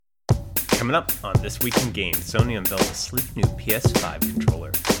Coming up on This Week in Games, Sony unveils a sleek new PS5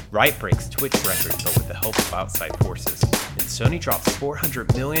 controller. Riot breaks Twitch records, but with the help of outside forces. And Sony drops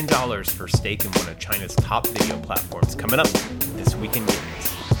 $400 million for stake in one of China's top video platforms. Coming up, This Week in Games.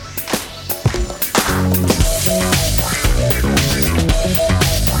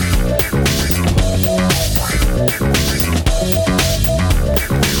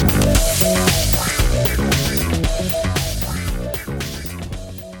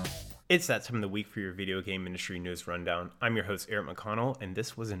 It's that time of the week for your video game industry news rundown. I'm your host, Eric McConnell, and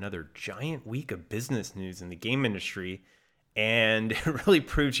this was another giant week of business news in the game industry. And it really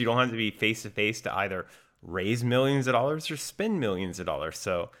proves you don't have to be face-to-face to either raise millions of dollars or spend millions of dollars.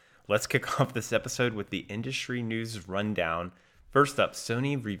 So let's kick off this episode with the industry news rundown. First up,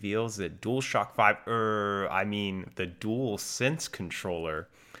 Sony reveals that DualShock 5, the DualSense controller.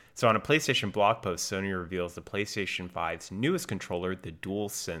 So on a PlayStation blog post, Sony reveals the PlayStation 5's newest controller, the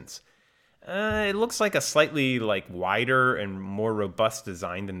DualSense. It looks like a slightly wider and more robust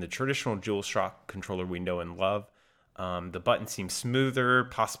design than the traditional DualShock controller we know and love. The button seems smoother,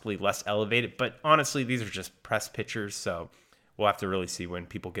 possibly less elevated, but honestly, these are just press pictures, so we'll have to really see when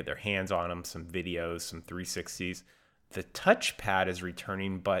people get their hands on them, some videos, some 360s. The touchpad is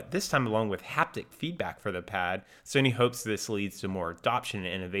returning, but this time along with haptic feedback for the pad. Sony hopes this leads to more adoption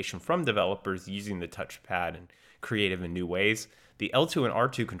and innovation from developers using the touchpad in creative and new ways. The L2 and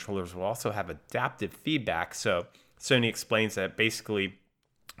R2 controllers will also have adaptive feedback, so Sony explains that basically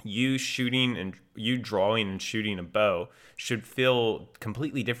you drawing and shooting a bow should feel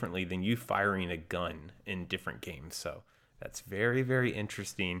completely differently than you firing a gun in different games. So that's very, very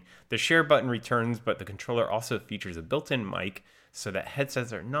interesting. The share button returns, but the controller also features a built-in mic so that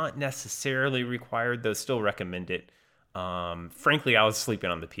headsets are not necessarily required, though still recommend it. Frankly, I was sleeping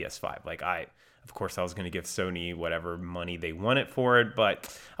on the PS5. Of course, I was going to give Sony whatever money they wanted for it,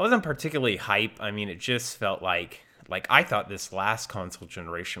 but I wasn't particularly hype. I mean, it just felt like I thought this last console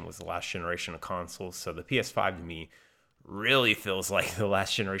generation was the last generation of consoles, so the PS5 to me really feels like the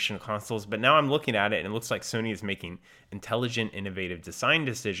last generation of consoles. But now I'm looking at it, and it looks like Sony is making intelligent, innovative design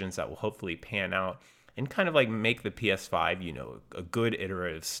decisions that will hopefully pan out and kind of make the PS5, a good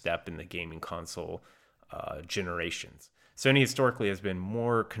iterative step in the gaming console generations. Sony historically has been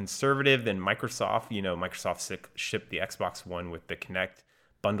more conservative than Microsoft. Microsoft shipped the Xbox One with the Kinect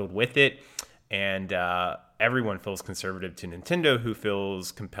bundled with it. And everyone feels conservative to Nintendo, who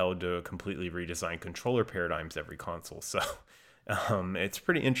feels compelled to completely redesign controller paradigms every console. So it's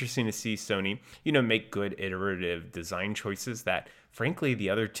pretty interesting to see Sony, make good iterative design choices that, frankly, the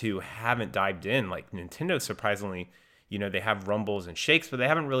other two haven't dived in. Like Nintendo, surprisingly, they have rumbles and shakes, but they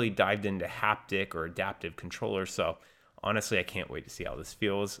haven't really dived into haptic or adaptive controllers. So honestly, I can't wait to see how this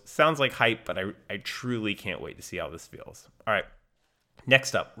feels. Sounds like hype, but I truly can't wait to see how this feels. All right.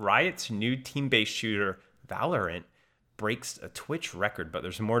 Next up, Riot's new team-based shooter, Valorant, breaks a Twitch record, but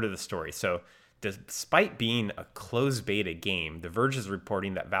there's more to the story. So despite being a closed beta game, The Verge is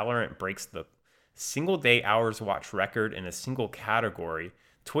reporting that Valorant breaks the single-day hours watched record in a single category,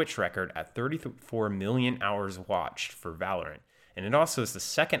 Twitch record, at 34 million hours watched for Valorant. And it also is the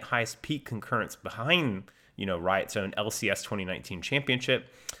second highest peak concurrence behind Riot's own LCS 2019 championship.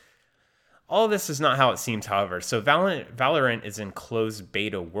 All of this is not how it seems, however. So Valorant is in closed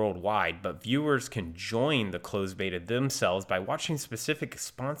beta worldwide, but viewers can join the closed beta themselves by watching specific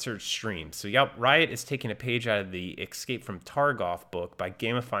sponsored streams. So Riot is taking a page out of the Escape from Tarkov book by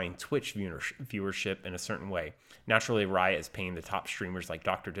gamifying Twitch viewership in a certain way. Naturally, Riot is paying the top streamers like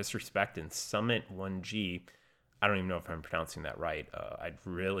Dr. Disrespect and Summit1G. I don't even know if I'm pronouncing that right. I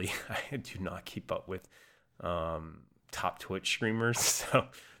do not keep up with top Twitch streamers, so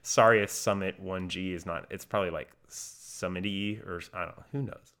sorry if Summit1G is not. It's probably like Summity or I don't know. Who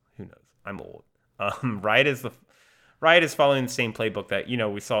knows? I'm old. Riot is following the same playbook that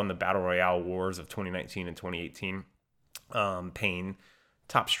we saw in the Battle Royale wars of 2019 and 2018, paying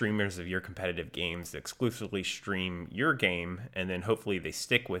top streamers of your competitive games to exclusively stream your game, and then hopefully they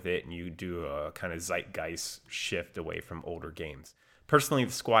stick with it and you do a kind of zeitgeist shift away from older games. Personally,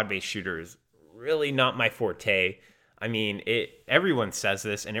 the squad-based shooter is really not my forte. I mean, everyone says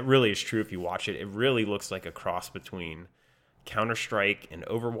this, and it really is true if you watch it. It really looks like a cross between Counter-Strike and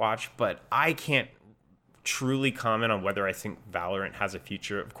Overwatch, but I can't truly comment on whether I think Valorant has a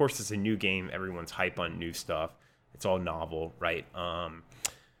future. Of course, it's a new game. Everyone's hype on new stuff. It's all novel, right?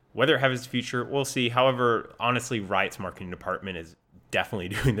 Whether it has a future, we'll see. However, honestly, Riot's marketing department is definitely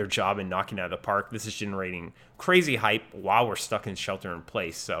doing their job and knocking it out of the park. This is generating crazy hype while we're stuck in shelter in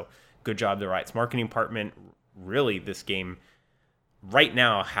place. So good job, the Riot's marketing department. Really, this game right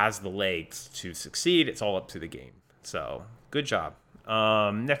now has the legs to succeed. It's all up to the game. So good job.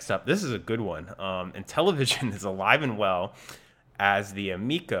 Next up, this is a good one. And television is alive and well as the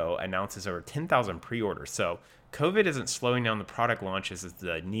Amico announces over 10,000 pre-orders. So COVID isn't slowing down the product launches as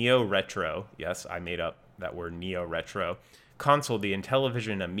the Neo Retro, yes, I made up that word, Neo Retro, console, the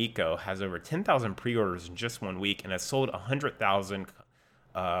Intellivision Amico, has over 10,000 pre-orders in just 1 week and has sold 100,000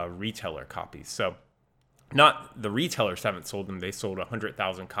 retailer copies. So not the retailers haven't sold them, they sold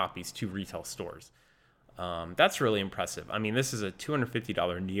 100,000 copies to retail stores. That's really impressive. I mean, this is a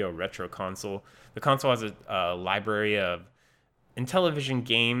 $250 Neo Retro console. The console has a library of Intellivision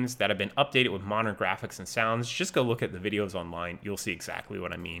games that have been updated with modern graphics and sounds. Just go look at the videos online. You'll see exactly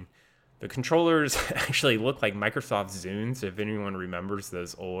what I mean. The controllers actually look like Microsoft Zunes, if anyone remembers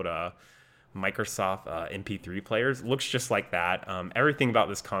those old Microsoft MP3 players. Looks just like that. Everything about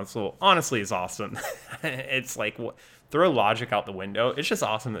this console, honestly, is awesome. It's like, throw logic out the window. It's just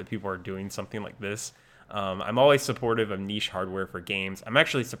awesome that people are doing something like this. I'm always supportive of niche hardware for games. I'm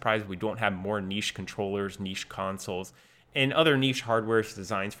actually surprised we don't have more niche controllers, niche consoles, and other niche hardware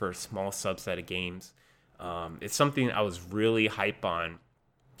designs for a small subset of games. It's something I was really hype on.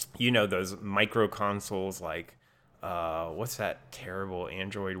 You know, those micro consoles like, what's that terrible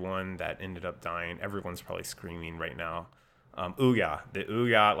Android one that ended up dying? Everyone's probably screaming right now. Ouya, the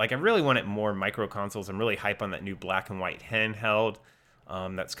Ouya. Like, I really wanted more micro consoles. I'm really hype on that new black and white handheld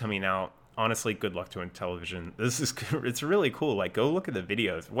that's coming out. Honestly, good luck to Intellivision. It's really cool. Like, go look at the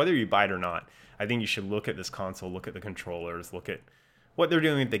videos, whether you buy it or not. I think you should look at this console, look at the controllers, look at what they're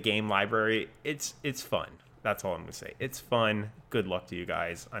doing with the game library. It's fun. That's all I'm gonna say. It's fun. Good luck to you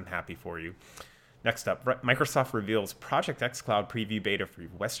guys. I'm happy for you. Next up, Microsoft reveals Project xCloud preview beta for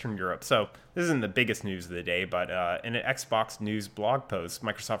Western Europe. So this isn't the biggest news of the day, but in an Xbox News blog post,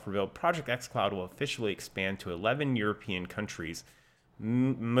 Microsoft revealed Project xCloud will officially expand to 11 European countries,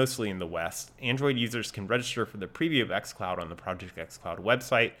 mostly in the West. Android users can register for the preview of xCloud on the Project xCloud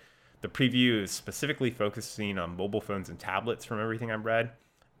website. The preview is specifically focusing on mobile phones and tablets from everything I've read.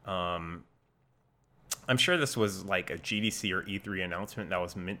 I'm sure this was like a GDC or E3 announcement that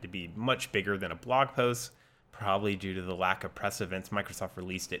was meant to be much bigger than a blog post. Probably due to the lack of press events, Microsoft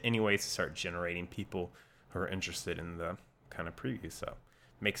released it anyways to start generating people who are interested in the kind of preview. So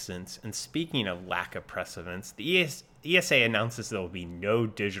makes sense. And speaking of lack of press events, the ESA announces there will be no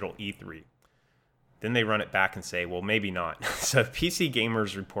digital E3. Then they run it back and say, well, maybe not. So PC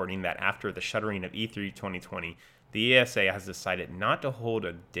Gamer's reporting that after the shuttering of E3 2020, the ESA has decided not to hold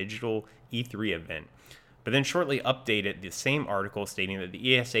a digital E3 event, but then shortly updated the same article stating that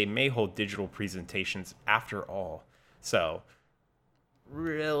the ESA may hold digital presentations after all. So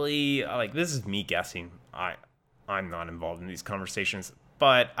really, like, this is me guessing. I'm not involved in these conversations,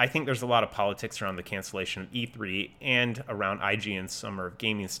 but I think there's a lot of politics around the cancellation of E3 and around IGN's Summer of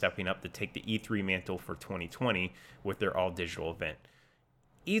Gaming stepping up to take the E3 mantle for 2020 with their all-digital event.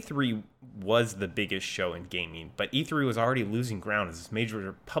 E3 was the biggest show in gaming, but E3 was already losing ground as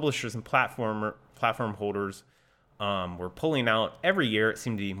major publishers and platform holders were pulling out. Every year, it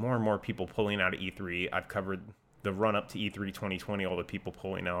seemed to be more and more people pulling out of E3. I've covered the run-up to E3 2020, all the people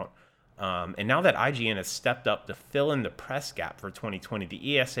pulling out. And now that IGN has stepped up to fill in the press gap for 2020,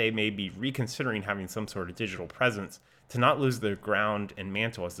 the ESA may be reconsidering having some sort of digital presence to not lose their ground and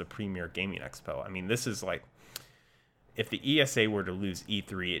mantle as the premier gaming expo. I mean, this is like, if the ESA were to lose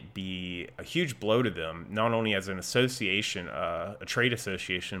E3, it'd be a huge blow to them, not only as an association, a trade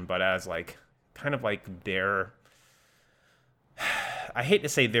association, but as like kind of like their, I hate to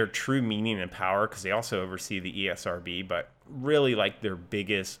say their true meaning and power, because they also oversee the ESRB, but really like their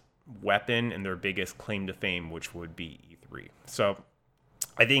biggest weapon and their biggest claim to fame, which would be E3. So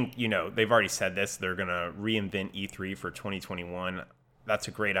I think, you know, they've already said this, they're going to reinvent E3 for 2021. That's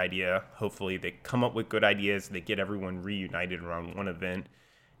a great idea. Hopefully they come up with good ideas, they get everyone reunited around one event,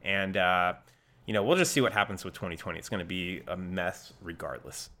 and you know, we'll just see what happens with 2020. It's going to be a mess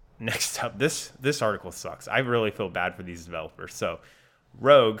regardless. Next up, this article sucks. I really feel bad for these developers. So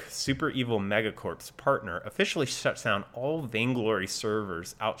Rogue, Super Evil Megacorp's partner, officially shuts down all Vainglory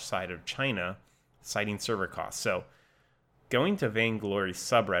servers outside of China, citing server costs. So, going to Vainglory's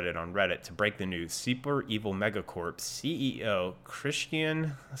subreddit on Reddit to break the news, Super Evil Megacorp's CEO,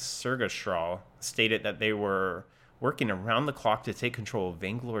 Christian Sergestral, stated that they were working around the clock to take control of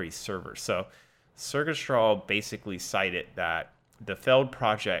Vainglory's servers. So, Sergestral basically cited that the failed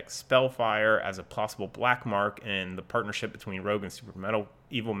project Spellfire as a possible black mark, and the partnership between Rogue and Super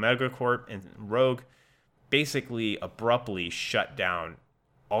Evil Megacorp, and Rogue basically abruptly shut down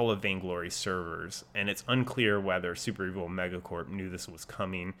all of Vainglory's servers, and it's unclear whether Super Evil Megacorp knew this was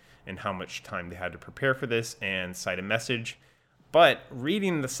coming and how much time they had to prepare for this, and cite a message But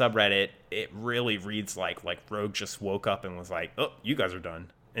reading the subreddit, it really reads like Rogue just woke up and was like, "Oh, you guys are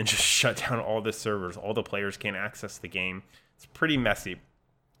done," and just shut down all the servers. All the players can't access the game. It's pretty messy.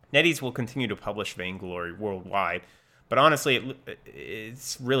 NetEase will continue to publish Vainglory worldwide, but honestly,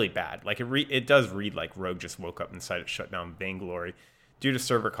 it's really bad. Like it does read like Rogue just woke up and decided to shut down Vainglory due to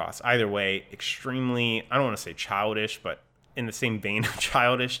server costs. Either way, extremely, I don't want to say childish, but in the same vein of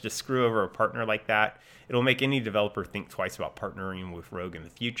childish to screw over a partner like that. It'll make any developer think twice about partnering with Rogue in the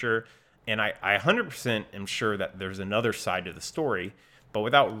future. And I 100% am sure that there's another side to the story, but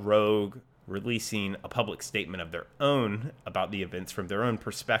without Rogue releasing a public statement of their own about the events from their own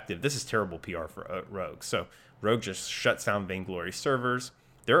perspective, this is terrible PR for Rogue. So Rogue just shuts down Vainglory servers.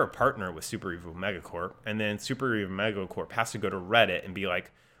 They're a partner with Super Evil Megacorp, and then Super Evil Megacorp has to go to Reddit and be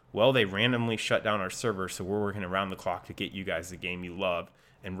like, well, they randomly shut down our server, so we're working around the clock to get you guys the game you love.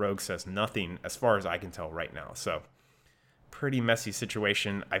 And Rogue says nothing as far as I can tell right now. So pretty messy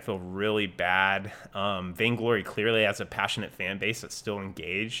situation. I feel really bad. Vainglory clearly has a passionate fan base that's still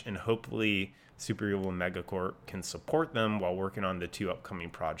engaged, and hopefully Super Evil Megacorp can support them while working on the 2 upcoming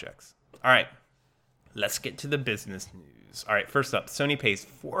projects. All right, let's get to the business news. All right, first up, Sony pays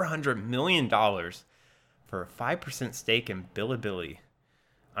 $400 million for a 5% stake in Bilibili.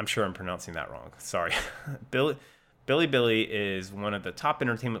 I'm sure I'm pronouncing that wrong. Sorry. Bilibili is one of the top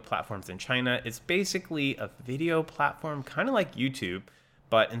entertainment platforms in China. It's basically a video platform, kind of like YouTube,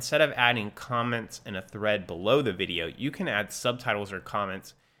 but instead of adding comments in a thread below the video, you can add subtitles or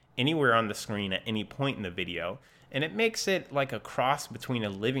comments anywhere on the screen at any point in the video. And it makes it like a cross between a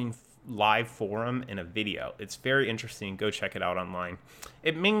living live forum and a video. It's very interesting. Go check it out online.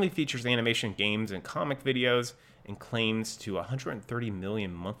 It mainly features animation, games, and comic videos, and claims to 130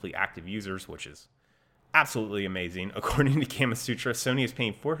 million monthly active users, which is absolutely amazing. According to Gamasutra, Sony is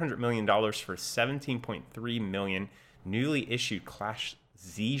paying $400 million for 17.3 million newly issued Clash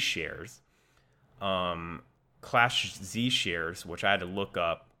Z shares. Clash Z shares, which I had to look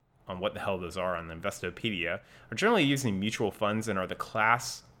up on what the hell those are on the Investopedia, are generally using mutual funds and are the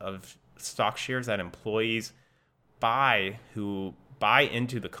class of stock shares that employees buy who buy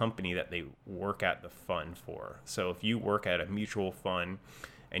into the company that they work at the fund for. So if you work at a mutual fund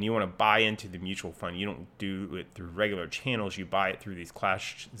and you want to buy into the mutual fund, you don't do it through regular channels. You buy it through these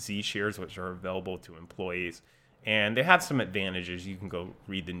Clash Z shares, which are available to employees. And they have some advantages. You can go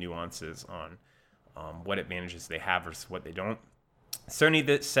read the nuances on what advantages they have versus what they don't.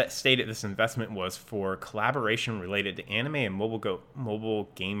 Sony stated this investment was for collaboration related to anime and mobile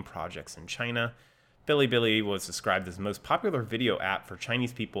game projects in China. Bilibili was described as the most popular video app for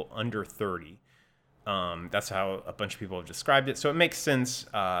Chinese people under 30. That's how a bunch of people have described it. So it makes sense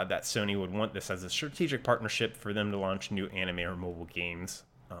that Sony would want this as a strategic partnership for them to launch new anime or mobile games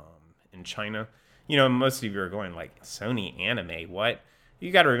in China. You know, most of you are going like, Sony anime, what?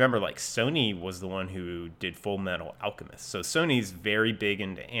 You got to remember, like, Sony was the one who did Full Metal Alchemist. So Sony's very big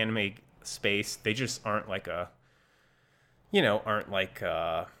into anime space. They just aren't like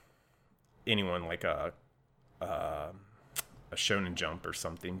anyone like a Shonen Jump or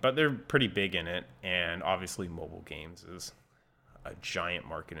something, but they're pretty big in it. And obviously mobile games is a giant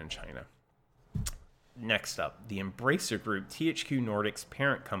market in China. Next up, the Embracer Group, THQ Nordic's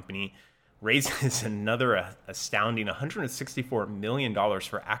parent company, raises another astounding $164 million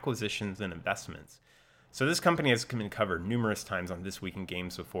for acquisitions and investments. So this company has been covered numerous times on This Week in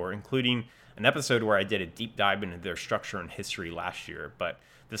Games before, including an episode where I did a deep dive into their structure and history last year. But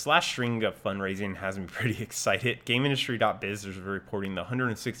this last string of fundraising has me pretty excited. GameIndustry.biz is reporting the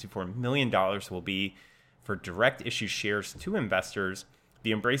 $164 million will be for direct issue shares to investors.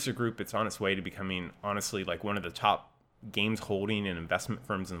 The Embracer Group, it's on its way to becoming, honestly, like one of the top games holding and investment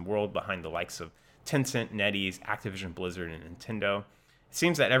firms in the world, behind the likes of Tencent, NetEase, Activision Blizzard, and Nintendo. It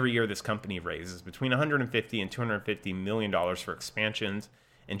seems that every year this company raises between $150 and $250 million for expansions,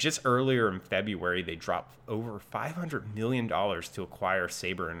 and just earlier in February they dropped over $500 million to acquire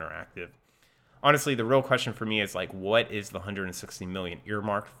Saber Interactive. Honestly, the real question for me is like, what is the $160 million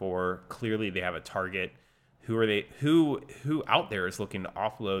earmarked for? Clearly they have a target. Who are they? Who out there is looking to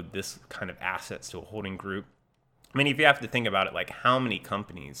offload this kind of assets to a holding group? I mean, if you have to think about it, like, how many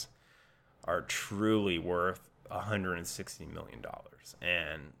companies are truly worth $160 million?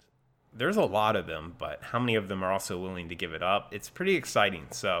 And there's a lot of them, but how many of them are also willing to give it up? It's pretty exciting.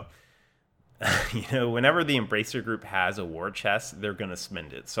 So, whenever the Embracer Group has a war chest, they're going to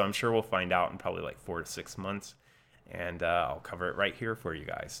spend it. So I'm sure we'll find out in probably like 4 to 6 months. And I'll cover it right here for you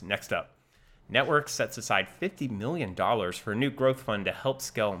guys. Next up. Network sets aside $50 million for a new growth fund to help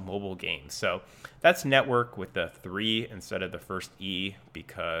scale mobile games. So that's network with the 3 instead of the first E,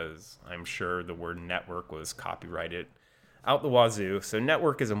 because I'm sure the word network was copyrighted out the wazoo. So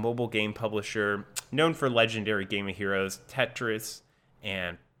Network is a mobile game publisher known for legendary Game of Heroes, Tetris,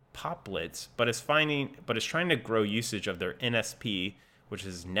 and Poplets, but is trying to grow usage of their NSP, which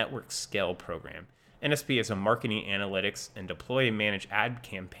is Network Scale Program. NSP is a marketing analytics and deploy and manage ad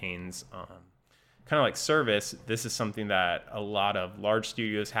campaigns, kind of like service. This is something that a lot of large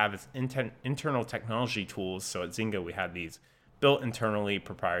studios have as internal technology tools. So at Zynga, we have these built internally,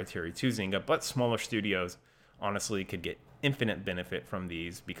 proprietary to Zynga, but smaller studios honestly could get infinite benefit from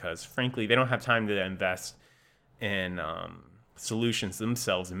these because, frankly, they don't have time to invest in solutions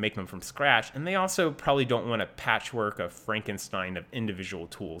themselves and make them from scratch. And they also probably don't want a patchwork of Frankenstein of individual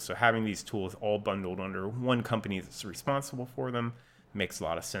tools. So having these tools all bundled under one company that's responsible for them makes a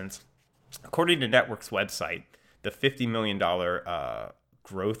lot of sense. According to Network's website, the $50 million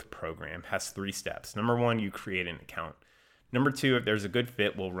growth program has 3 steps. Number 1, you create an account. Number 2, if there's a good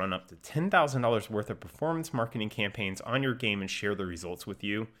fit, we'll run up to $10,000 worth of performance marketing campaigns on your game and share the results with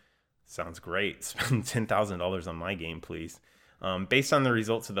you. Sounds great. Spend $10,000 on my game, please. Based on the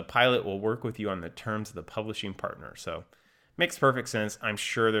results of the pilot, we'll work with you on the terms of the publishing partner. So makes perfect sense. I'm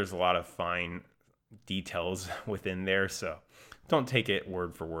sure there's a lot of fine details within there, so don't take it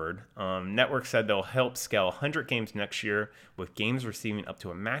word for word. Network said they'll help scale 100 games next year, with games receiving up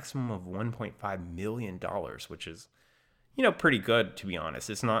to a maximum of $1.5 million, which is, pretty good, to be honest.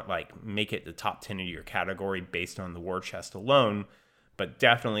 It's not like make it the top 10 of your category based on the war chest alone, but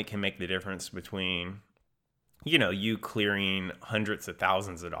definitely can make the difference between you clearing hundreds of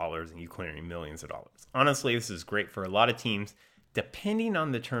thousands of dollars and you clearing millions of dollars. Honestly, this is great for a lot of teams, depending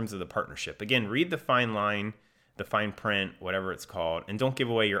on the terms of the partnership. Again, read the fine line, the fine print, whatever it's called, and don't give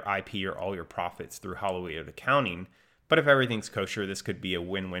away your IP or all your profits through Hollywood accounting. But if everything's kosher, this could be a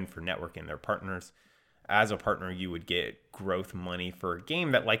win-win for Network and their partners. As a partner, you would get growth money for a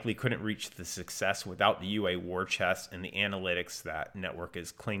game that likely couldn't reach the success without the UA war chest and the analytics that Network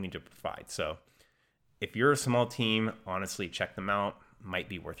is claiming to provide. So if you're a small team, honestly, check them out. Might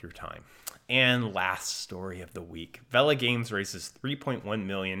be worth your time. And last story of the week, Vela Games raises $3.1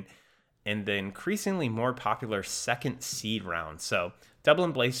 million in the increasingly more popular second seed round. So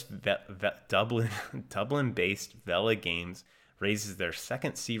Dublin-based Vela Games raises their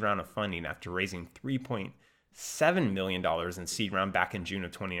second seed round of funding after raising $3.7 million in seed round back in June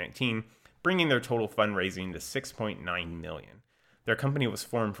of 2019, bringing their total fundraising to $6.9 million. Their company was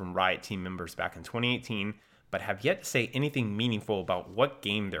formed from Riot team members back in 2018, but have yet to say anything meaningful about what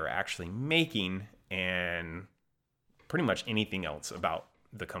game they're actually making and pretty much anything else about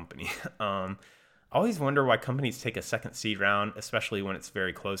the company. I always wonder why companies take a second seed round, especially when it's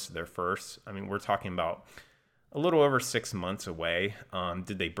very close to their first. I mean, we're talking about a little over 6 months away.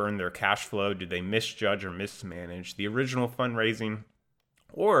 Did they burn their cash flow? Did they misjudge or mismanage the original fundraising?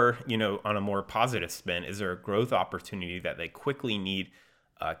 Or, on a more positive spin, is there a growth opportunity that they quickly need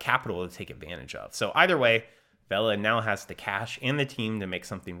capital to take advantage of? So either way, Vela now has the cash and the team to make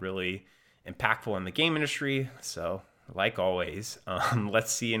something really impactful in the game industry. So like always,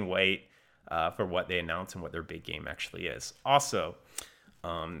 let's see and wait for what they announce and what their big game actually is. Also,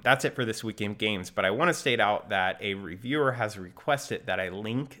 that's it for this week in games, but I want to state out that a reviewer has requested that I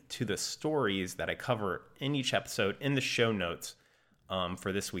link to the stories that I cover in each episode in the show notes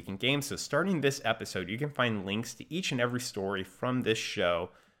for this week in games. So starting this episode, you can find links to each and every story from this show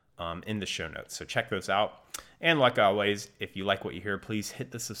in the show notes. So check those out. And like always, if you like what you hear, please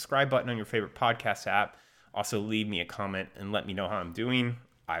hit the subscribe button on your favorite podcast app. Also leave me a comment and let me know how I'm doing.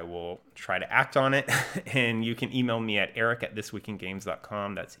 I will try to act on it. And you can email me at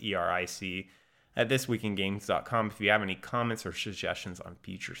eric@thisweekingames.com. That's ERIC at thisweekingames.com if you have any comments or suggestions on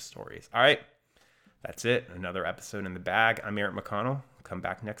future stories. All right. That's it. Another episode in the bag. I'm Eric McConnell. Come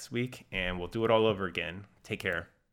back next week and we'll do it all over again. Take care.